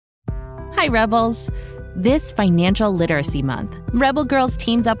Hi, Rebels. This Financial Literacy Month, Rebel Girls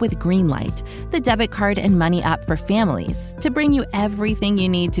teamed up with Greenlight, the debit card and money app for families, to bring you everything you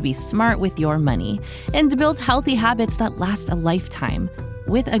need to be smart with your money and to build healthy habits that last a lifetime.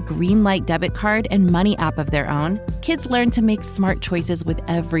 With a Greenlight debit card and money app of their own, kids learn to make smart choices with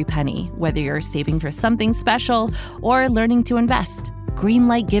every penny, whether you're saving for something special or learning to invest.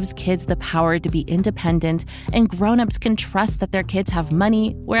 Greenlight gives kids the power to be independent, and grown-ups can trust that their kids have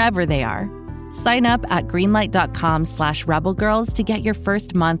money wherever they are. Sign up at greenlight.com/rebelgirls to get your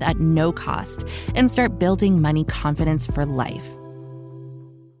first month at no cost and start building money confidence for life.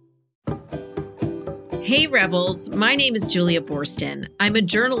 Hey Rebels, my name is Julia Boorstin. I'm a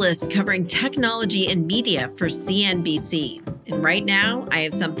journalist covering technology and media for CNBC. And right now, I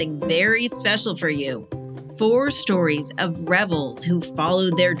have something very special for you. 4 stories of rebels who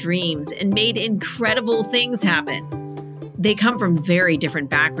followed their dreams and made incredible things happen. They come from very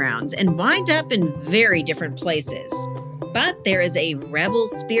different backgrounds and wind up in very different places. But there is a rebel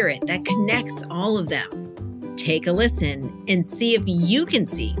spirit that connects all of them. Take a listen and see if you can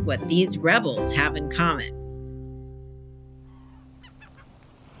see what these rebels have in common.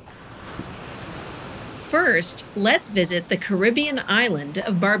 First, let's visit the Caribbean island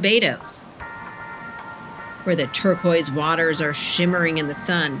of Barbados, where the turquoise waters are shimmering in the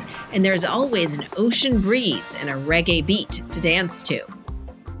sun, and there's always an ocean breeze and a reggae beat to dance to.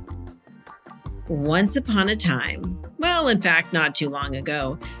 Once upon a time, well, in fact, not too long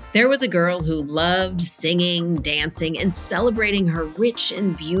ago, there was a girl who loved singing, dancing, and celebrating her rich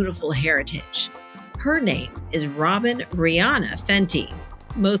and beautiful heritage. Her name is Robin Rihanna Fenty.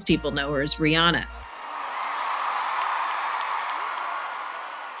 Most people know her as Rihanna.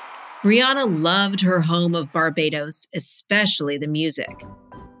 Rihanna loved her home of Barbados, especially the music.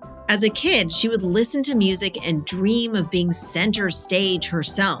 As a kid, she would listen to music and dream of being center stage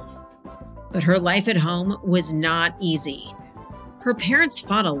herself. But her life at home was not easy. Her parents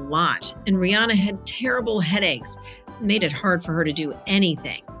fought a lot, and Rihanna had terrible headaches, made it hard for her to do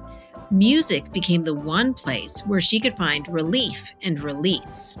anything. Music became the one place where she could find relief and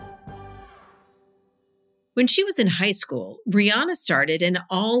release. When she was in high school, Rihanna started an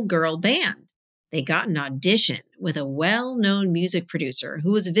all-girl band. They got an audition with a well-known music producer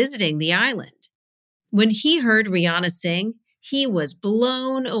who was visiting the island. When he heard Rihanna sing, he was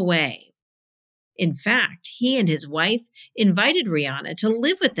blown away. In fact, he and his wife invited Rihanna to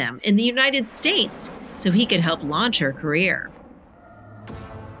live with them in the United States so he could help launch her career.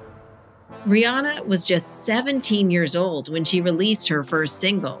 Rihanna was just 17 years old when she released her first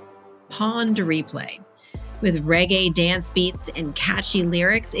single, Pawn to Replay. With reggae dance beats and catchy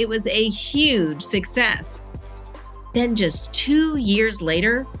lyrics, it was a huge success. Then just 2 years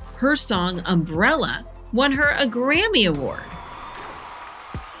later, her song Umbrella won her a Grammy Award.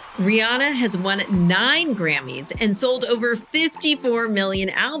 Rihanna has won 9 Grammys and sold over 54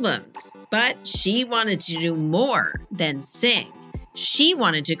 million albums. But she wanted to do more than sing. She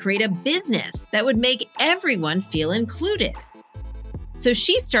wanted to create a business that would make everyone feel included. So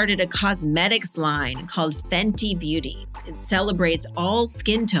she started a cosmetics line called Fenty Beauty. It celebrates all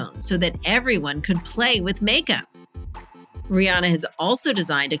skin tones so that everyone could play with makeup. Rihanna has also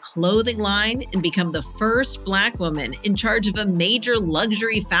designed a clothing line and become the first Black woman in charge of a major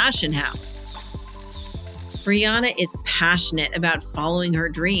luxury fashion house. Rihanna is passionate about following her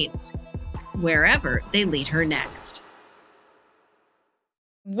dreams, wherever they lead her next.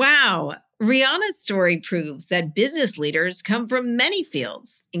 Wow! Rihanna's story proves that business leaders come from many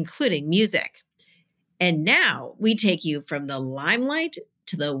fields, including music. And now we take you from the limelight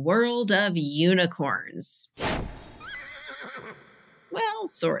to the world of unicorns. Well,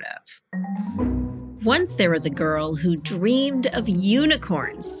 sort of. Once there was a girl who dreamed of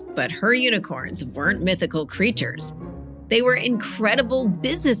unicorns, but her unicorns weren't mythical creatures. They were incredible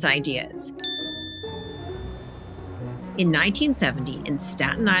business ideas. In 1970, in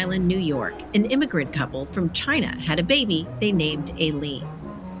Staten Island, New York, an immigrant couple from China had a baby they named Aileen.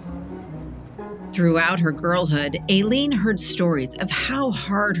 Throughout her girlhood, Aileen heard stories of how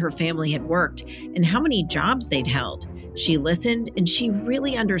hard her family had worked and how many jobs they'd held. She listened, and she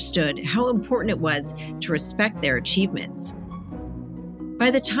really understood how important it was to respect their achievements.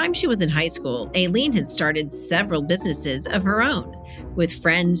 By the time she was in high school, Aileen had started several businesses of her own. With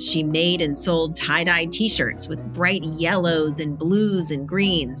friends, she made and sold tie-dye t-shirts with bright yellows and blues and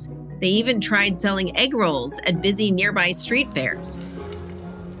greens. They even tried selling egg rolls at busy nearby street fairs.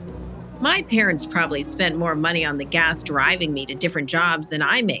 My parents probably spent more money on the gas driving me to different jobs than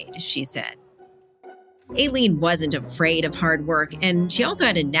I made, she said. Aileen wasn't afraid of hard work, and she also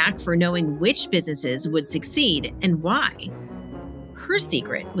had a knack for knowing which businesses would succeed and why. Her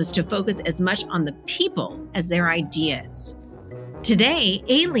secret was to focus as much on the people as their ideas. Today,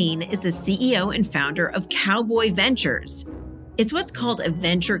 Aileen is the CEO and founder of Cowboy Ventures. It's what's called a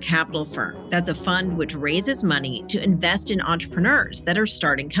venture capital firm. That's a fund which raises money to invest in entrepreneurs that are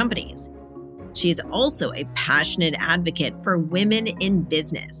starting companies. She is also a passionate advocate for women in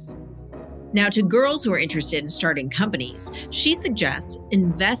business. Now, to girls who are interested in starting companies, she suggests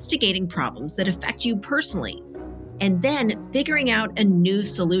investigating problems that affect you personally and then figuring out a new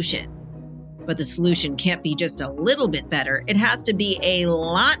solution. But the solution can't be just a little bit better. It has to be a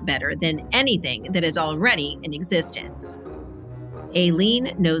lot better than anything that is already in existence.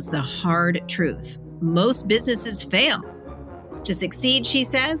 Aileen knows the hard truth. Most businesses fail. To succeed, she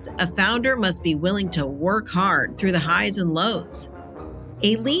says, a founder must be willing to work hard through the highs and lows.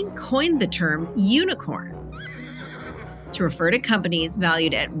 Aileen coined the term unicorn to refer to companies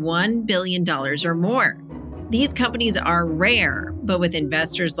valued at $1 billion or more. These companies are rare, but with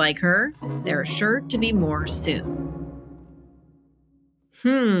investors like her, there are sure to be more soon.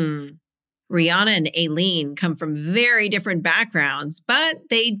 Rihanna and Aileen come from very different backgrounds, but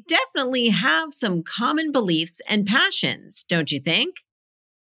they definitely have some common beliefs and passions, don't you think?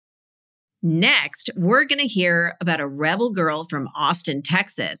 Next, we're going to hear about a rebel girl from Austin,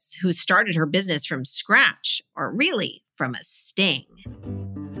 Texas, who started her business from scratch, or really from a sting.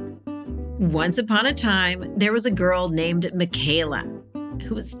 Once upon a time, there was a girl named Michaela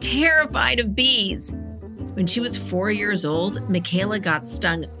who was terrified of bees. When she was 4 years old, Michaela got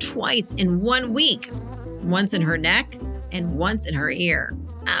stung twice in 1 week, once in her neck and once in her ear.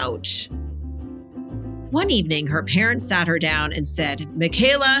 Ouch. One evening, her parents sat her down and said,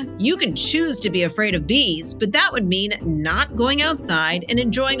 "Michaela, you can choose to be afraid of bees, but that would mean not going outside and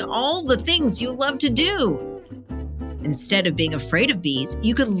enjoying all the things you love to do. Instead of being afraid of bees,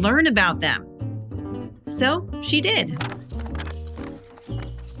 you could learn about them." So she did.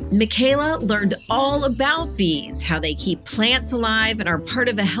 Michaela learned all about bees, how they keep plants alive and are part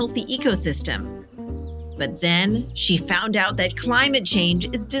of a healthy ecosystem. But then she found out that climate change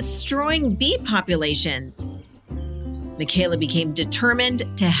is destroying bee populations. Michaela became determined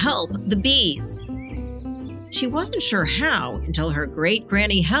to help the bees. She wasn't sure how until her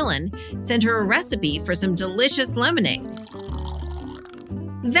great-granny Helen sent her a recipe for some delicious lemonade.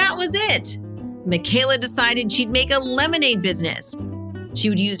 That was it! Michaela decided she'd make a lemonade business. She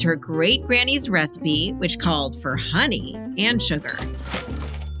would use her great-granny's recipe, which called for honey and sugar.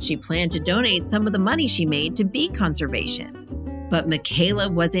 She planned to donate some of the money she made to bee conservation. But Michaela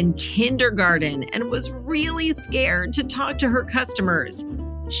was in kindergarten and was really scared to talk to her customers.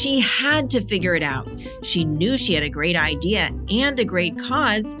 She had to figure it out. She knew she had a great idea and a great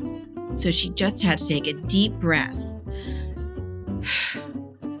cause, so she just had to take a deep breath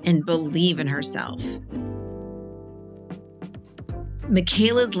and believe in herself.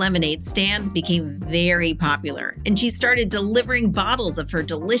 Michaela's lemonade stand became very popular, and she started delivering bottles of her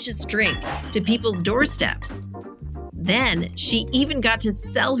delicious drink to people's doorsteps. Then she even got to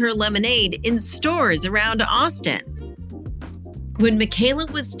sell her lemonade in stores around Austin. When Michaela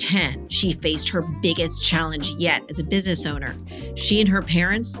was 10, she faced her biggest challenge yet as a business owner. She and her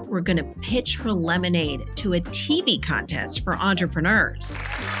parents were going to pitch her lemonade to a TV contest for entrepreneurs.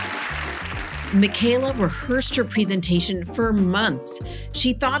 Michaela rehearsed her presentation for months.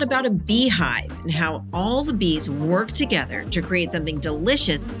 She thought about a beehive and how all the bees work together to create something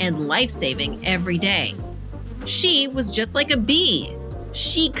delicious and life-saving every day. She was just like a bee.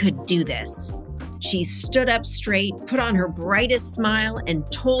 She could do this. She stood up straight, put on her brightest smile, and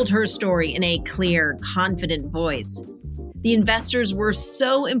told her story in a clear, confident voice. The investors were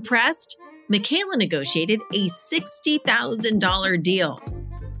so impressed, Michaela negotiated a $60,000 deal.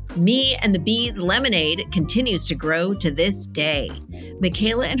 Me and the Bees Lemonade continues to grow to this day.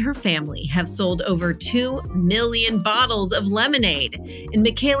 Michaela and her family have sold over 2 million bottles of lemonade, and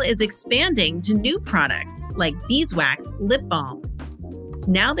Michaela is expanding to new products like beeswax lip balm.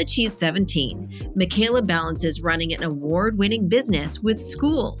 Now that she's 17, Michaela balances running an award-winning business with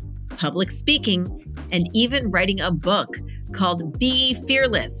school, public speaking, and even writing a book called Be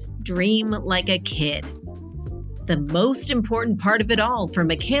Fearless, Dream Like a Kid. The most important part of it all for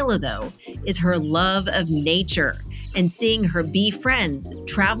Michaela, though, is her love of nature and seeing her bee friends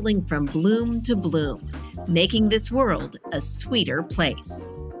traveling from bloom to bloom, making this world a sweeter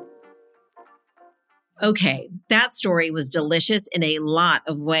place. Okay, that story was delicious in a lot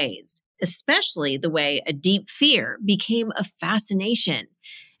of ways, especially the way a deep fear became a fascination.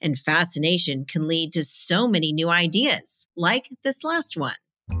 And fascination can lead to so many new ideas, like this last one.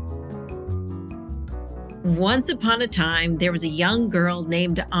 Once upon a time, there was a young girl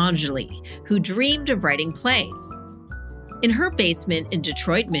named Anjali who dreamed of writing plays. In her basement in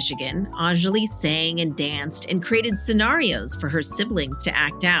Detroit, Michigan, Anjali sang and danced and created scenarios for her siblings to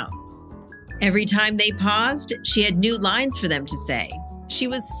act out. Every time they paused, she had new lines for them to say. She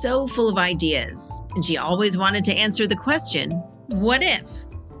was so full of ideas, and she always wanted to answer the question, what if?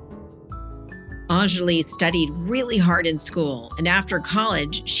 Anjali studied really hard in school, and after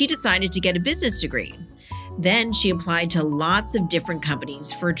college, she decided to get a business degree. Then she applied to lots of different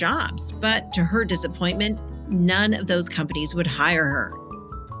companies for jobs, but to her disappointment, none of those companies would hire her.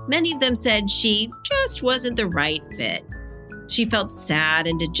 Many of them said she just wasn't the right fit. She felt sad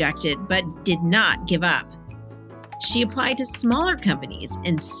and dejected, but did not give up. She applied to smaller companies,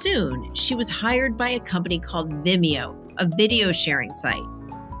 and soon she was hired by a company called Vimeo, a video sharing site.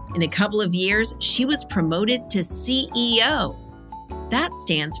 In a couple of years, she was promoted to CEO. That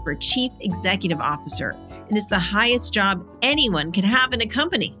stands for Chief Executive Officer and is the highest job anyone can have in a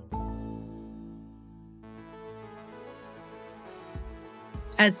company.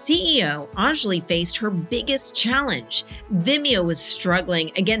 As CEO, Anjali faced her biggest challenge. Vimeo was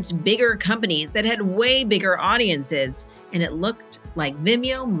struggling against bigger companies that had way bigger audiences, and it looked like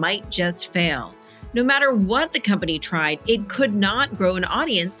Vimeo might just fail. No matter what the company tried, it could not grow an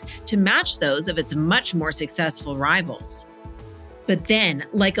audience to match those of its much more successful rivals. But then,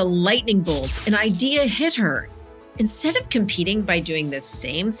 like a lightning bolt, an idea hit her. Instead of competing by doing the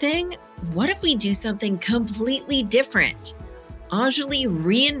same thing, what if we do something completely different? Anjali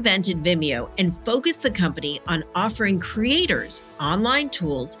reinvented Vimeo and focused the company on offering creators online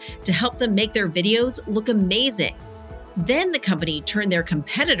tools to help them make their videos look amazing. Then the company turned their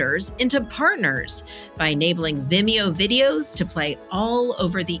competitors into partners by enabling Vimeo videos to play all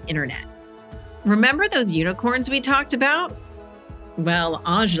over the internet. Remember those unicorns we talked about? Well,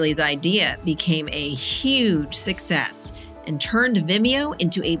 Anjali's idea became a huge success and turned Vimeo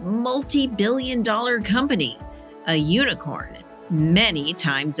into a multi-billion-dollar company, a unicorn, many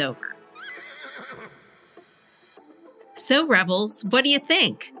times over. So, Rebels, what do you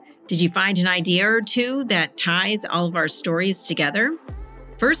think? Did you find an idea or two that ties all of our stories together?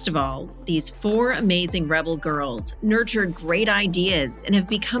 First of all, these 4 amazing Rebel girls nurtured great ideas and have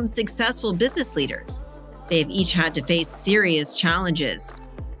become successful business leaders. They have each had to face serious challenges.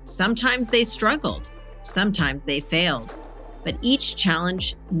 Sometimes they struggled, sometimes they failed, but each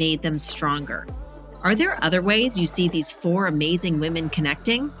challenge made them stronger. Are there other ways you see these 4 amazing women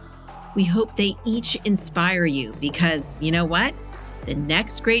connecting? We hope they each inspire you because, you know what? The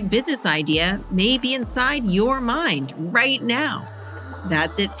next great business idea may be inside your mind right now.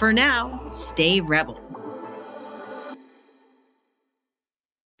 That's it for now. Stay Rebel.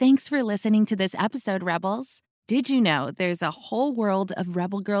 Thanks for listening to this episode, Rebels. Did you know there's a whole world of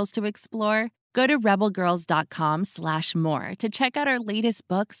Rebel Girls to explore? Go to rebelgirls.com/more to check out our latest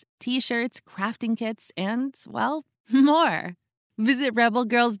books, t-shirts, crafting kits, and, well, more. Visit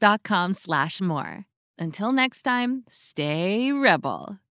rebelgirls.com/more. Until next time, stay Rebel.